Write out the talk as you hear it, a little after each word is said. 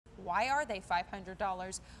why are they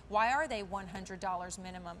 $500? Why are they $100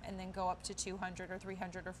 minimum and then go up to 200 or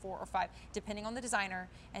 300 or 4 or 5, depending on the designer,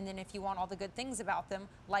 and then if you want all the good things about them,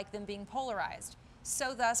 like them being polarized.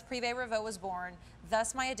 So thus, Prive Revaux was born.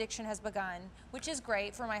 Thus, my addiction has begun, which is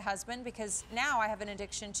great for my husband because now I have an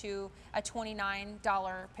addiction to a $29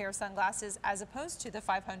 pair of sunglasses as opposed to the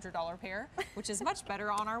 $500 pair, which is much better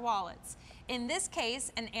on our wallets. In this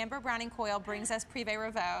case, an amber browning coil brings us Prive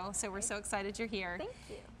Revaux, so we're so excited you're here. Thank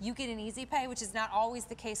you. You get an easy pay, which is not always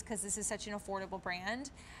the case because this is such an affordable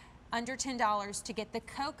brand. Under $10 to get the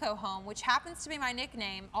Coco home, which happens to be my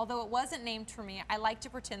nickname, although it wasn't named for me. I like to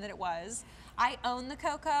pretend that it was. I own the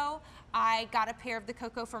Coco. I got a pair of the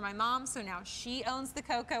Coco for my mom, so now she owns the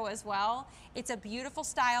Coco as well. It's a beautiful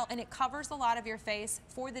style, and it covers a lot of your face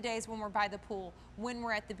for the days when we're by the pool, when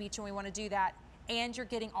we're at the beach and we want to do that, and you're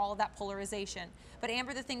getting all of that polarization. But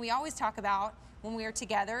Amber, the thing we always talk about when we are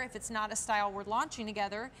together, if it's not a style we're launching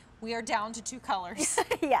together, we are down to 2 colors.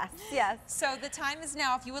 Yes, yes. So the time is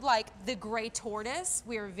now if you would like the gray tortoise.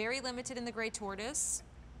 We are very limited in the gray tortoise.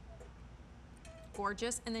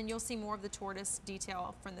 Gorgeous. And then you'll see more of the tortoise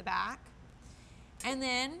detail from the back. And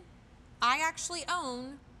then I actually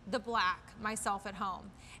own the black myself at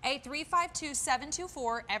home.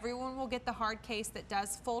 A352724, everyone will get the hard case that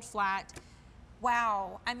does fold flat.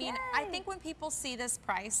 Wow, I mean, I think when people see this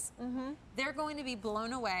price, they're going to be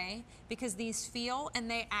blown away because these feel and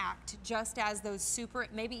they act just as those super,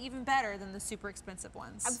 maybe even better than the super expensive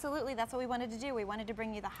ones. Absolutely, that's what we wanted to do. We wanted to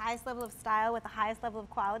bring you the highest level of style with the highest level of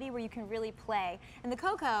quality where you can really play. And the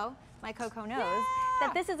Coco, my Coco knows,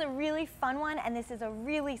 that this is a really fun one and this is a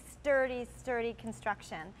really sturdy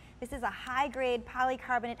construction. This is a high-grade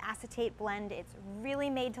polycarbonate acetate blend. It's really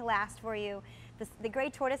made to last for you. The gray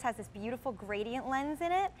tortoise has this beautiful gradient lens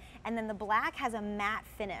in it, and then the black has a matte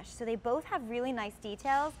finish. So they both have really nice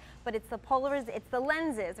details, but it's the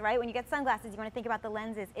lenses, right? When you get sunglasses, you want to think about the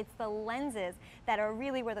lenses. It's the lenses that are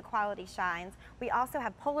really where the quality shines. We also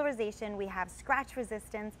have polarization, we have scratch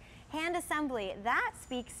resistance, hand assembly. That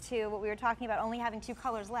speaks to what we were talking about, only having 2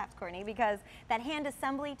 colors left, Courtney, because that hand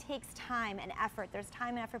assembly takes time and effort. There's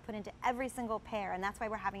time and effort put into every single pair, and that's why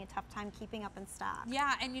we're having a tough time keeping up in stock.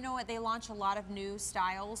 Yeah, and you know what? They launch a lot of new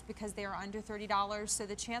styles because they are under $30, so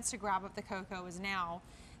the chance to grab up the Coco is now.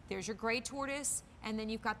 There's your gray tortoise, and then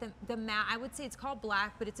you've got the matte, I would say it's called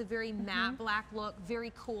black, but it's a very matte black look,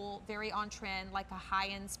 very cool, very on trend, like a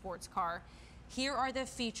high-end sports car. Here are the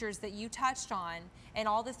features that you touched on and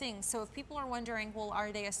all the things. So if people are wondering, well,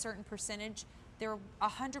 are they a certain percentage? They're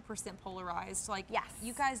 100% polarized. Like, yes.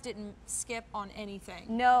 You guys didn't skip on anything.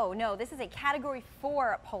 No, no, this is a category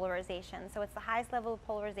 4 polarization. So it's the highest level of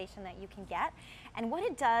polarization that you can get. And what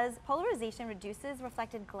it does, polarization reduces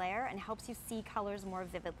reflected glare and helps you see colors more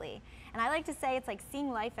vividly. And I like to say it's like seeing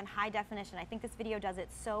life in high definition. I think this video does it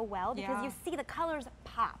so well because you see the colors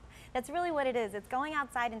pop. That's really what it is. It's going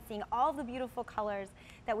outside and seeing all the beautiful colors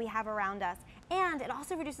that we have around us. And it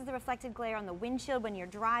also reduces the reflected glare on the windshield when you're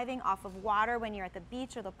driving, off of water, when you're at the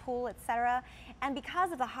beach or the pool, etc. And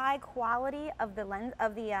because of the high quality of the lens,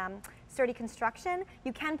 of the sturdy construction,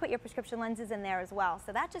 you can put your prescription lenses in there as well.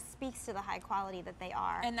 So that just speaks to the high quality that they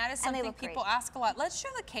are. And that is something people ask a lot. Let's show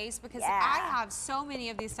the case because I have so many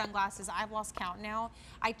of these sunglasses. I've lost count now.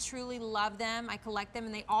 I truly love them. I collect them,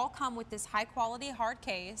 and they all come with this high quality hard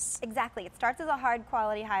case. Exactly. It starts as a hard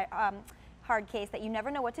quality hard case that you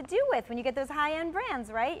never know what to do with when you get those high-end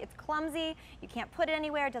brands, right? It's clumsy, you can't put it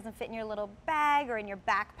anywhere, it doesn't fit in your little bag or in your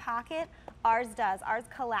back pocket. Ours does. Ours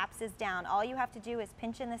collapses down. All you have to do is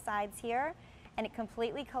pinch in the sides here and it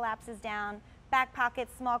completely collapses down. Back pocket,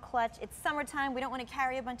 small clutch. It's summertime, we don't want to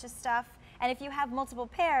carry a bunch of stuff. And if you have multiple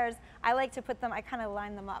pairs, I like to put them, I kind of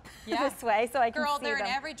line them up this way so I can see them. Girl, they're in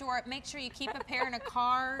every drawer. Make sure you keep a pair in a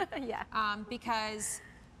car because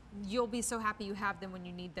you'll be so happy you have them when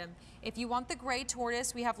you need them. If you want the gray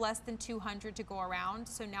tortoise, we have less than 200 to go around,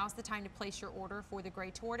 so now's the time to place your order for the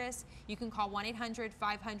gray tortoise. You can call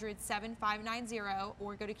 1-800-500-7590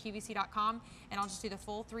 or go to QVC.com and I'll just do the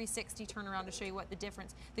full 360 turnaround to show you what the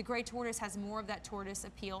difference. The gray tortoise has more of that tortoise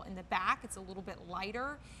appeal in the back. It's a little bit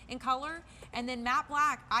lighter in color. And then matte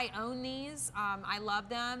black, I own these. I love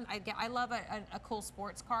them. I love a cool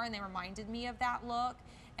sports car, and they reminded me of that look.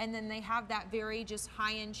 And then they have that very just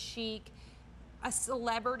high-end chic, a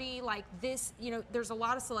celebrity like this, you know, there's a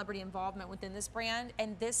lot of celebrity involvement within this brand,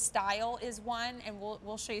 and this style is one, and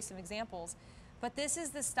we'll show you some examples. But this is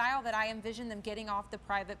the style that I envision them getting off the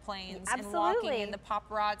private planes and walking in the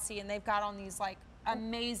paparazzi, and they've got on these like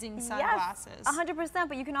amazing sunglasses. Yes, 100%,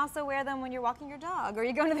 but you can also wear them when you're walking your dog or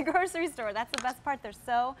you're going to the grocery store. That's the best part. They're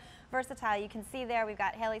so versatile. You can see there we've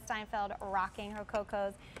got Haley Steinfeld rocking her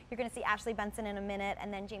Cocos. You're going to see Ashley Benson in a minute,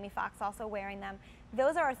 and then Jamie Foxx also wearing them.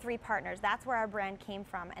 Those are our 3 partners. That's where our brand came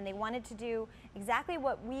from, and they wanted to do exactly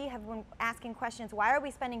what we have been asking questions. Why are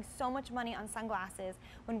we spending so much money on sunglasses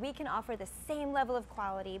when we can offer the same level of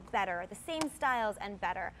quality, better, the same styles and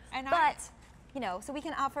better? You know, so we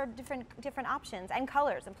can offer different options and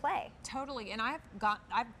colors and play. Totally, and I've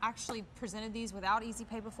actually presented these without Easy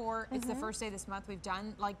Pay before. It's the first day this month we've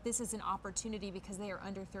done. Like, this is an opportunity because they are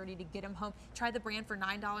under 30 to get them home. Try the brand for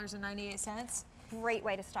 $9.98. Great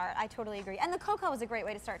way to start. I totally agree. And the Coco is a great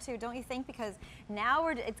way to start too, don't you think? Because now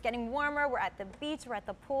it's getting warmer, we're at the beach, we're at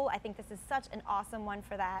the pool. I think this is such an awesome one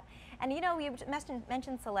for that. And you know, you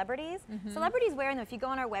mentioned celebrities. Celebrities wearing them. If you go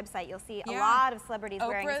on our website, you'll see a lot of celebrities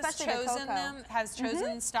wearing, especially the Coco. Has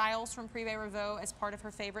chosen styles from Prive Revaux as part of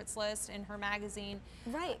her favorites list in her magazine.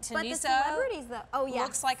 Right, Tanisa, but the celebrities though, oh yeah,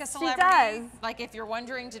 looks like a celebrity. She does. Like, if you're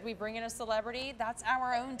wondering, did we bring in a celebrity? That's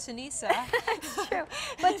our own Tanisa. It's true,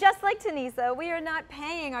 but just like Tanisa, we are not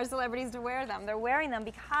paying our celebrities to wear them. They're wearing them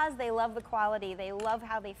because they love the quality, they love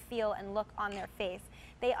how they feel and look on their face.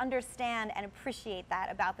 They understand and appreciate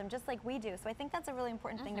that about them just like we do. So I think that's a really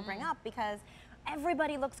important thing to bring up, because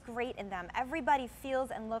everybody looks great in them. Everybody feels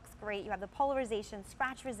and looks great. You have the polarization,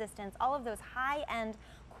 scratch resistance, all of those high-end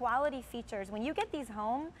quality features. When you get these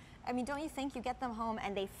home, I mean, don't you think you get them home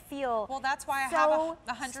and they feel well, that's why I so have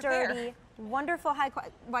 100 sturdy, pair. Wonderful, high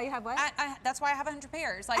quality. Why you have what? That's why I have 100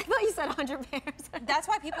 pairs. Like, I thought you said 100 pairs. That's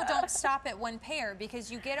why people don't stop at one pair,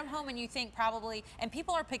 because you get them home and you think probably, and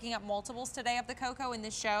people are picking up multiples today of the Coco in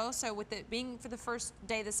this show. So with it being for the first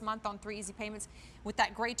day this month on 3 easy payments, with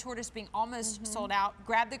that gray tortoise being almost sold out,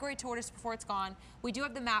 grab the gray tortoise before it's gone. We do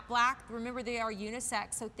have the matte black. Remember, they are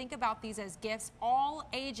unisex, so think about these as gifts. All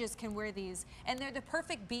ages can wear these, and they're the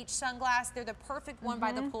perfect beach sunglass. They're the perfect one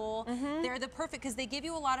by the pool. They're the perfect, because they give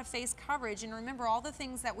you a lot of face coverage. And remember, all the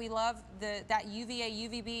things that we love, that UVA,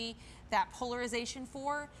 UVB, that polarization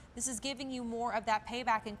for, this is giving you more of that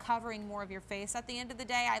payback and covering more of your face. At the end of the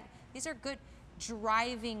day, these are good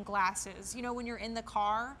driving glasses. You know, when you're in the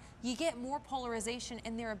car, you get more polarization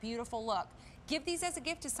and they're a beautiful look. Give these as a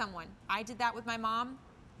gift to someone. I did that with my mom.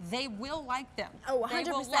 They will like them. Oh,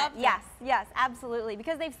 100%. Yes, yes, absolutely.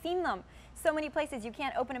 Because they've seen them so many places. You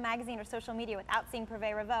can't open a magazine or social media without seeing Prive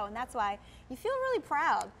Revaux, and that's why you feel really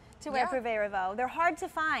proud to wear Prive Revaux. They're hard to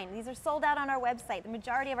find. These are sold out on our website. The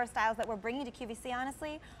majority of our styles that we're bringing to QVC,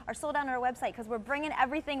 honestly, are sold out on our website because we're bringing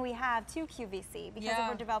everything we have to QVC because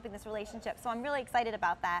we're developing this relationship. So I'm really excited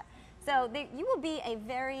about that. So you will be a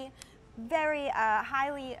very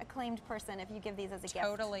highly acclaimed person if you give these as a gift.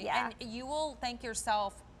 Totally, and you will thank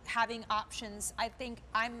yourself having options. I think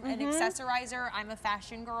I'm an accessorizer, I'm a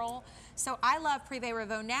fashion girl, so I love Prive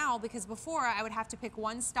Revaux now, because before I would have to pick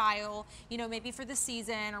one style, you know, maybe for the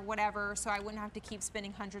season or whatever, so I wouldn't have to keep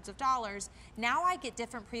spending hundreds of dollars. Now I get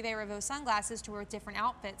different Prive Revaux sunglasses to wear with different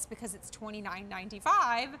outfits because it's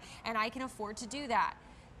 $29.95 and I can afford to do that.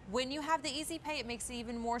 When you have the easy pay, it makes it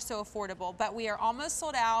even more so affordable, but we are almost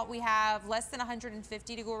sold out. We have less than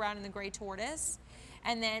 150 to go around in the gray tortoise.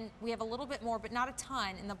 And then we have a little bit more, but not a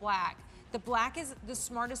ton, in the black. The black is the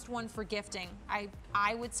smartest one for gifting.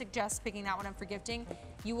 I would suggest picking that one up for gifting.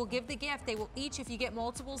 You will give the gift. They will each, if you get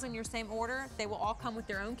multiples in your same order, they will all come with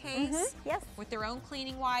their own case, with their own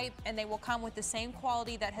cleaning wipe, and they will come with the same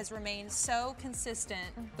quality that has remained so consistent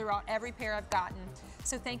throughout every pair I've gotten.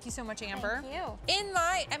 So thank you so much, Amber. Thank you.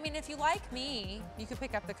 I mean, if you like me, you could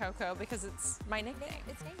pick up the Coco because it's my nickname.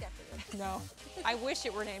 It's named after you. No, I wish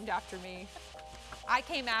it were named after me. I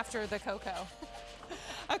came after the Coco.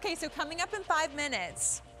 Okay, so coming up in 5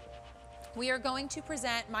 minutes, we are going to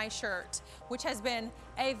present my shirt, which has been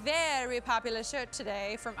a very popular shirt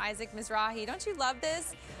today from Isaac Mizrahi. Don't you love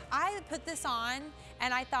this? I put this on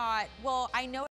and I thought, well, I know